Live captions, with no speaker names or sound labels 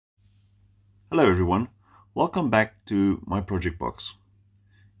Hello everyone, welcome back to my project box.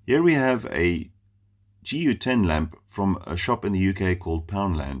 Here we have a GU10 lamp from a shop in the UK called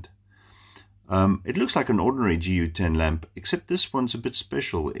Poundland. It looks like an ordinary GU10 lamp, except this one's a bit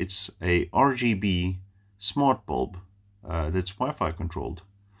special. It's a RGB Smart bulb that's Wi-Fi controlled.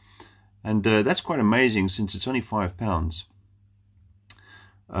 And that's quite amazing since it's only £5.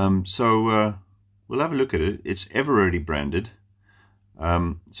 We'll have a look at it. It's Eveready branded.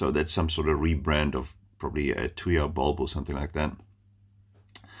 So that's some sort of rebrand of probably a tuya bulb or something like that.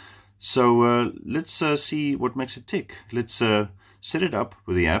 So let's see what makes it tick. Let's set it up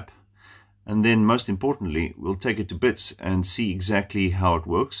with the app, and then most importantly we'll take it to bits and see exactly how it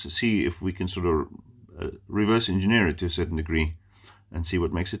works, see if we can sort of reverse engineer it to a certain degree and see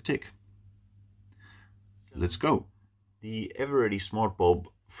what makes it tick. Let's go. The Eveready Smart bulb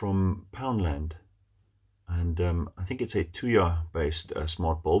from Poundland. And I think it's a tuya based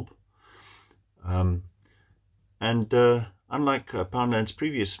smart bulb. Unlike Poundland's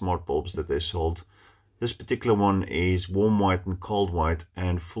previous smart bulbs that they sold, this particular one is warm white and cold white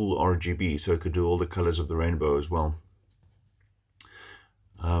and full RGB, so it could do all the colors of the rainbow as well.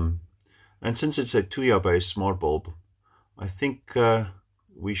 And since it's a tuya based smart bulb, I think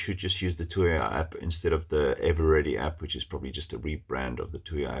we should just use the tuya app instead of the Eveready app, which is probably just a rebrand of the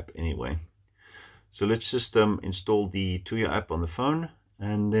tuya app anyway. So let's just install the tuya app on the phone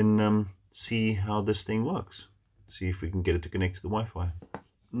and then see how this thing works. See if we can get it to connect to the Wi-Fi.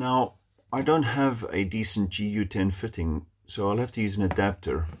 Now, I don't have a decent GU10 fitting, so I'll have to use an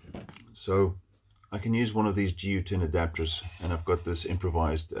adapter. So I can use one of these GU10 adapters, and I've got this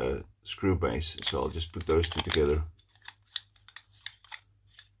improvised screw base, so I'll just put those two together.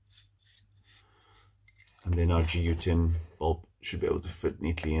 And then our GU10 bulb should be able to fit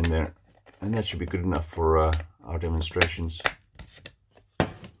neatly in there. And that should be good enough for our demonstrations. There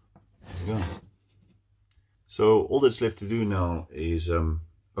we go. So all that's left to do now is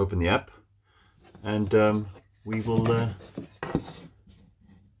open the app, and we will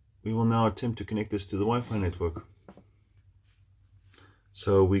now attempt to connect this to the Wi-Fi network.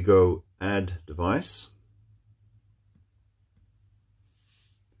 So we go add device,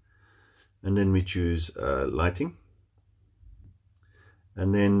 and then we choose lighting.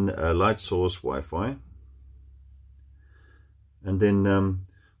 And then light source Wi-Fi, and then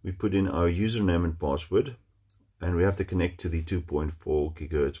we put in our username and password, and we have to connect to the 2.4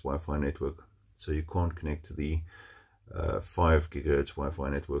 gigahertz Wi-Fi network, so you can't connect to the 5 gigahertz Wi-Fi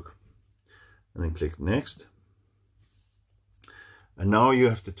network. And then click next, and now you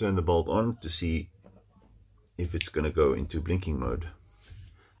have to turn the bulb on to see if it's going to go into blinking mode.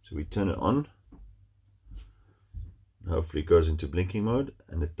 So we turn it on. Hopefully it goes into blinking mode,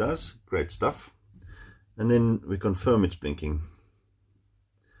 and it does. Great stuff. And then we confirm it's blinking,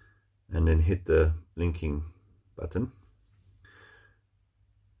 and then hit the blinking button,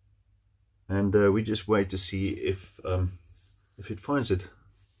 and we just wait to see if it finds it,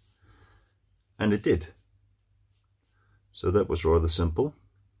 and it did. So that was rather simple.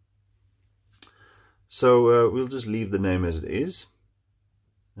 So we'll just leave the name as it is,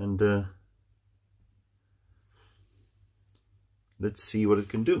 and let's see what it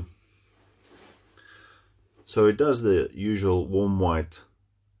can do. So it does the usual warm white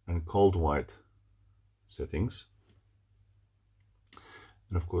and cold white settings,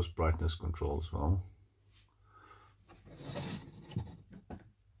 and of course brightness control as well.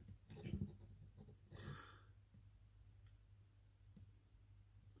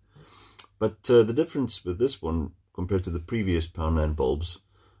 But the difference with this one compared to the previous Poundland bulbs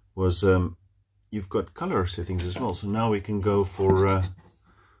was you've got color settings as well. So now we can go for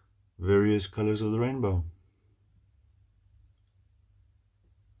various colors of the rainbow.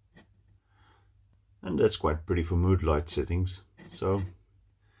 And that's quite pretty for mood light settings. So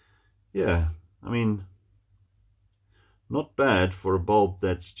yeah, I mean, not bad for a bulb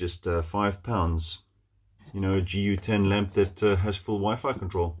that's just £5. You know, a GU10 lamp that has full Wi-Fi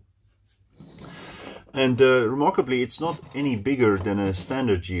control. And remarkably, it's not any bigger than a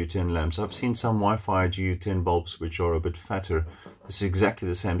standard GU10 lamps. I've seen some Wi-Fi GU10 bulbs which are a bit fatter. This is exactly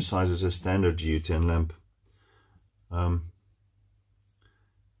the same size as a standard GU10 lamp.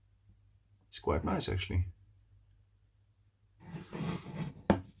 It's quite nice actually.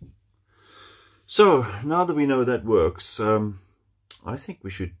 So now that we know that works, I think we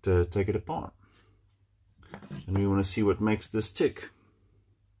should take it apart. And we want to see what makes this tick.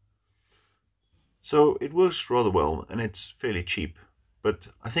 So it works rather well, and it's fairly cheap, but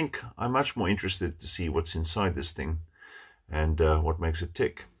I think I'm much more interested to see what's inside this thing and what makes it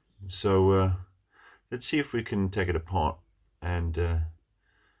tick. So let's see if we can take it apart and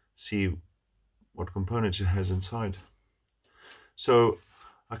see what components it has inside. So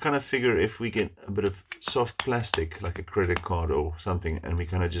I kind of figure if we get a bit of soft plastic, like a credit card or something, and we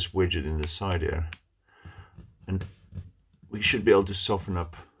kind of just wedge it in the side here, and we should be able to soften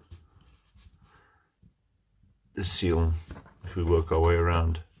up the seal if we work our way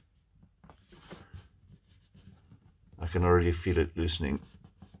around. I can already feel it loosening.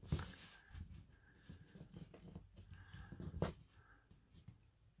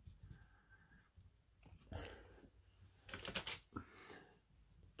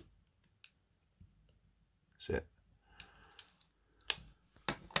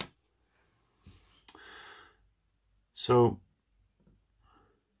 So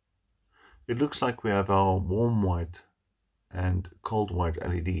it looks like we have our warm white and cold white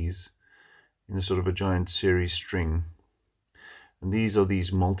LEDs in a sort of a giant series string, and these are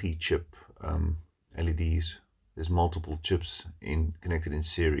these multi-chip LEDs. There's multiple chips connected in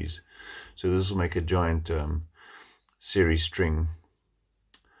series, so this will make a giant series string.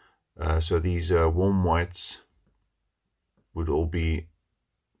 So these warm whites would all be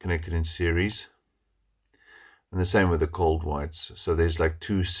connected in series, and the same with the cold whites. So there's like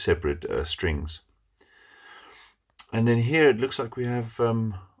two separate strings. And then here it looks like we have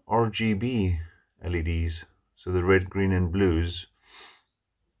RGB LEDs, so the red, green and blues,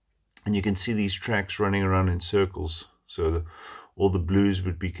 and you can see these tracks running around in circles. So all the blues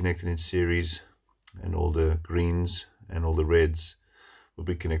would be connected in series, and all the greens and all the reds will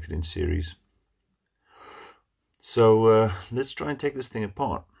be connected in series. So let's try and take this thing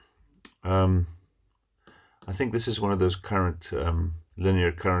apart. I think this is one of those current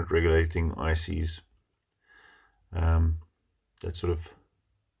linear current regulating ICs that sort of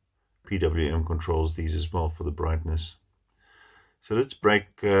PWM controls these as well for the brightness. So let's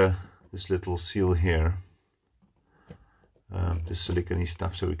break this little seal here, this silicone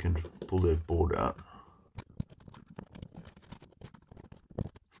stuff, so we can pull that board out.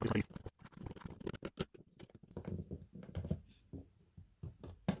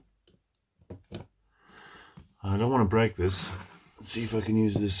 I don't want to break this. Let's see if I can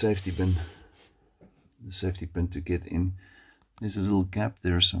use this safety pin. The safety pin to get in. There's a little gap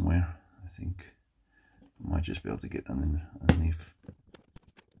there somewhere. I think I might just be able to get underneath.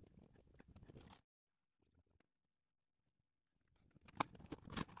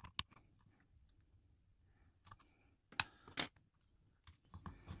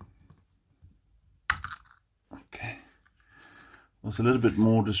 Okay. Well, it's a little bit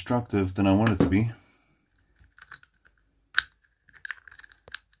more destructive than I want it to be.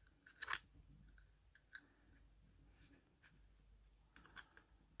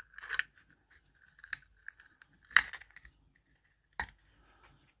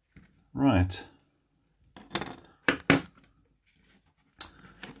 Right,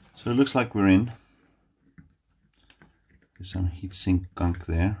 so it looks like we're in. There's some heatsink gunk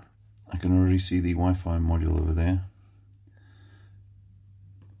there. I can already see the Wi-Fi module over there.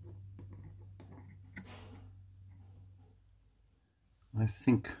 I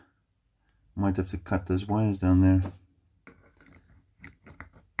think I might have to cut those wires down there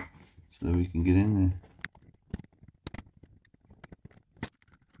so that we can get in there.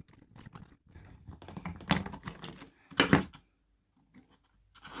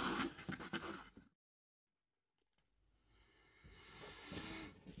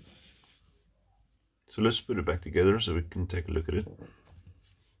 So let's put it back together so we can take a look at it.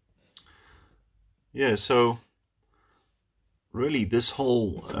 Yeah, so really this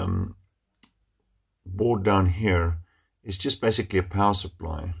whole board down here is just basically a power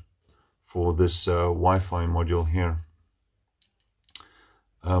supply for this Wi-Fi module here.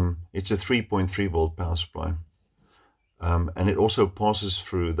 It's a 3.3 volt power supply, and it also passes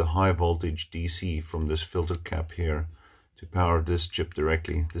through the high voltage DC from this filter cap here to power this chip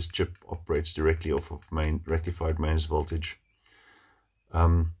directly. This chip operates directly off of rectified mains voltage.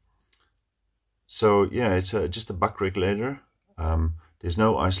 So yeah, it's just a buck regulator. There's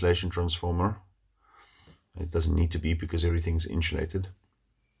no isolation transformer. It doesn't need to be because everything's insulated.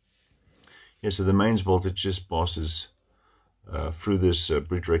 Yeah, so the mains voltage just passes through this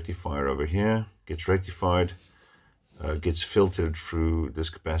bridge rectifier over here, gets rectified, gets filtered through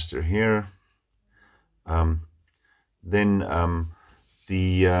this capacitor here. Then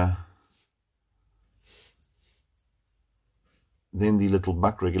the little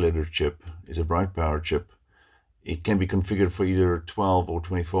buck regulator chip is a bright power chip. It can be configured for either 12 or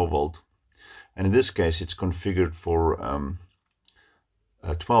 24 volt, and in this case it's configured for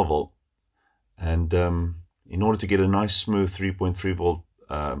 12 volt. And in order to get a nice smooth 3.3 volt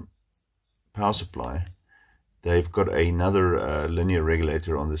power supply, they've got another linear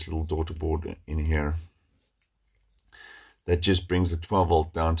regulator on this little daughter board in here that just brings the 12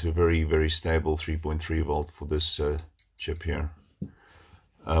 volt down to a very, very stable 3.3 volt for this chip here,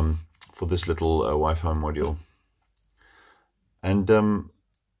 for this little Wi-Fi module. And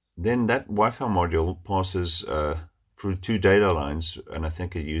then that Wi-Fi module passes through two data lines, and I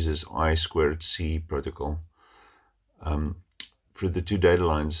think it uses I2C protocol through the two data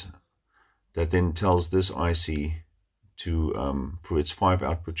lines that then tells this IC to, through its 5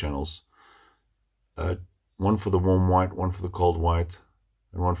 output channels, one for the warm white, one for the cold white,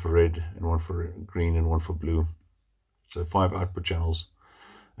 and one for red, and one for green, and one for blue. So 5 output channels.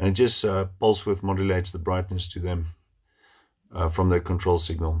 And it just pulse width modulates the brightness to them from the control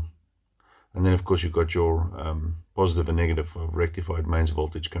signal. And then of course you've got your positive and negative of rectified mains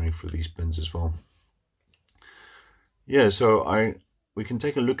voltage coming through these pins as well. Yeah, so we can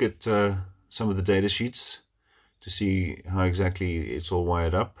take a look at some of the data sheets to see how exactly it's all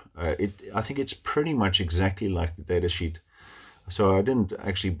wired up. I think it's pretty much exactly like the data sheet. So I didn't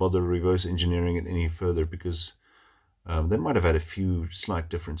actually bother reverse engineering it any further because they might have had a few slight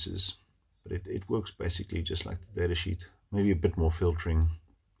differences, but it works basically just like the data sheet. Maybe a bit more filtering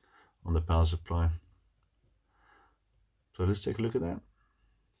on the power supply. So let's take a look at that.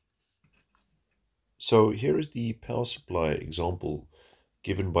 So here is the power supply example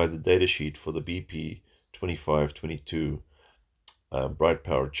given by the datasheet for the BP2522 bright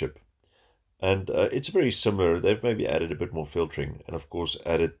power chip. And it's very similar. They've maybe added a bit more filtering and of course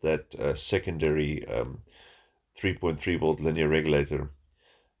added that secondary 3.3 volt linear regulator.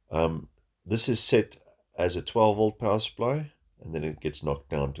 This is set as a 12 volt power supply, and then it gets knocked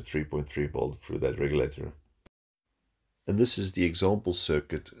down to 3.3 volt through that regulator. And this is the example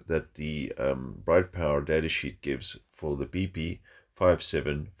circuit that the bright power datasheet gives for the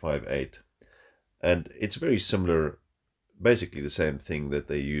BP5758. And it's very similar, basically the same thing that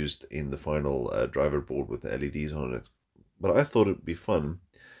they used in the final driver board with the LEDs on it. But I thought it would be fun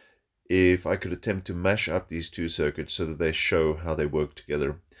if I could attempt to mash up these two circuits so that they show how they work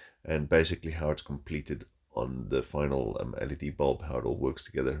together and basically how it's completed on the final LED bulb, how it all works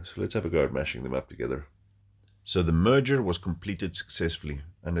together. So let's have a go at mashing them up together. So the merger was completed successfully,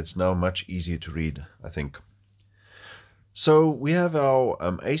 and it's now much easier to read, I think. So we have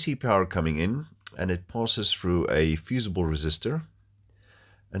our AC power coming in, and it passes through a fusible resistor,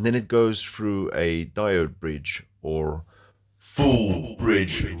 and then it goes through a diode bridge or full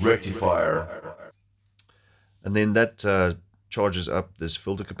bridge rectifier, and then that charges up this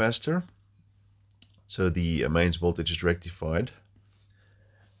filter capacitor, so the mains voltage is rectified.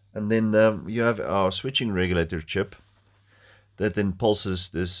 And then you have our switching regulator chip that then pulses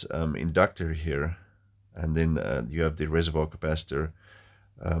this inductor here, and then you have the reservoir capacitor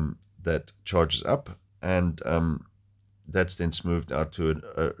that charges up, and that's then smoothed out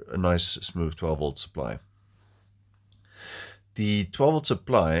to a nice smooth 12 volt supply. The 12 volt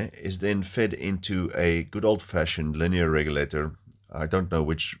supply is then fed into a good old-fashioned linear regulator. I don't know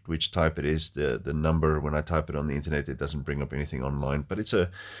which type it is. The number, when I type it on the internet, it doesn't bring up anything online, but it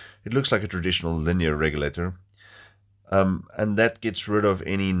looks like a traditional linear regulator, and that gets rid of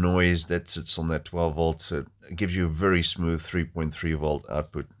any noise that sits on that 12 volt. So it gives you a very smooth 3.3 volt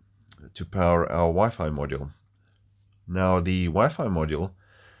output to power our Wi-Fi module. Now the Wi-Fi module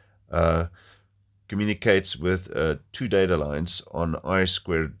communicates with two data lines on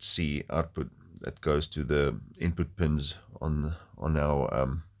I2C output that goes to the input pins on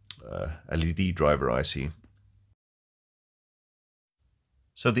our LED driver IC.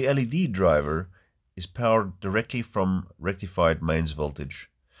 So the LED driver is powered directly from rectified mains voltage.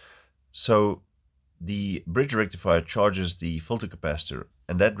 So the bridge rectifier charges the filter capacitor,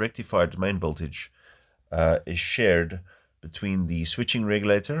 and that rectified main voltage is shared between the switching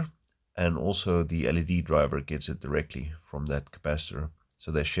regulator, and also the LED driver gets it directly from that capacitor. So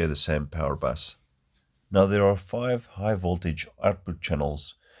they share the same power bus. Now there are 5 high voltage output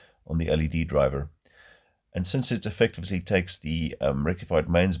channels on the LED driver, and since it effectively takes the rectified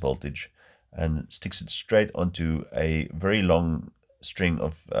mains voltage and sticks it straight onto a very long string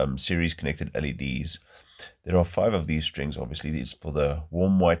of series connected LEDs, there are 5 of these strings. Obviously these for the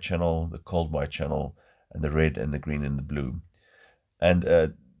warm white channel, the cold white channel, and the red and the green and the blue.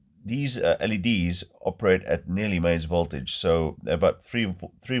 And these LEDs operate at nearly mains voltage, so they're about 3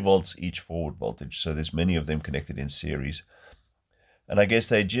 volts each forward voltage, so there's many of them connected in series. And I guess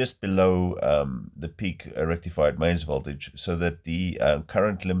they're just below the peak rectified mains voltage, so that the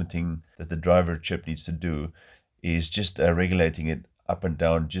current limiting that the driver chip needs to do is just regulating it up and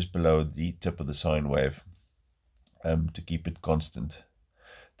down just below the tip of the sine wave to keep it constant.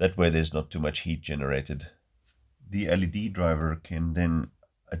 That way there's not too much heat generated. the LED driver can then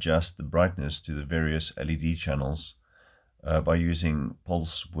adjust the brightness to the various LED channels by using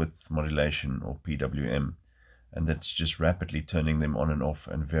pulse width modulation, or PWM, and that's just rapidly turning them on and off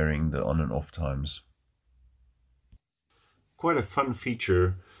and varying the on and off times. Quite a fun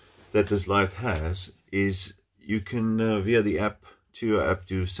feature that this light has is you can via the app, tuya app,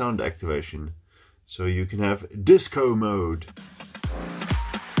 do sound activation. So you can have disco mode.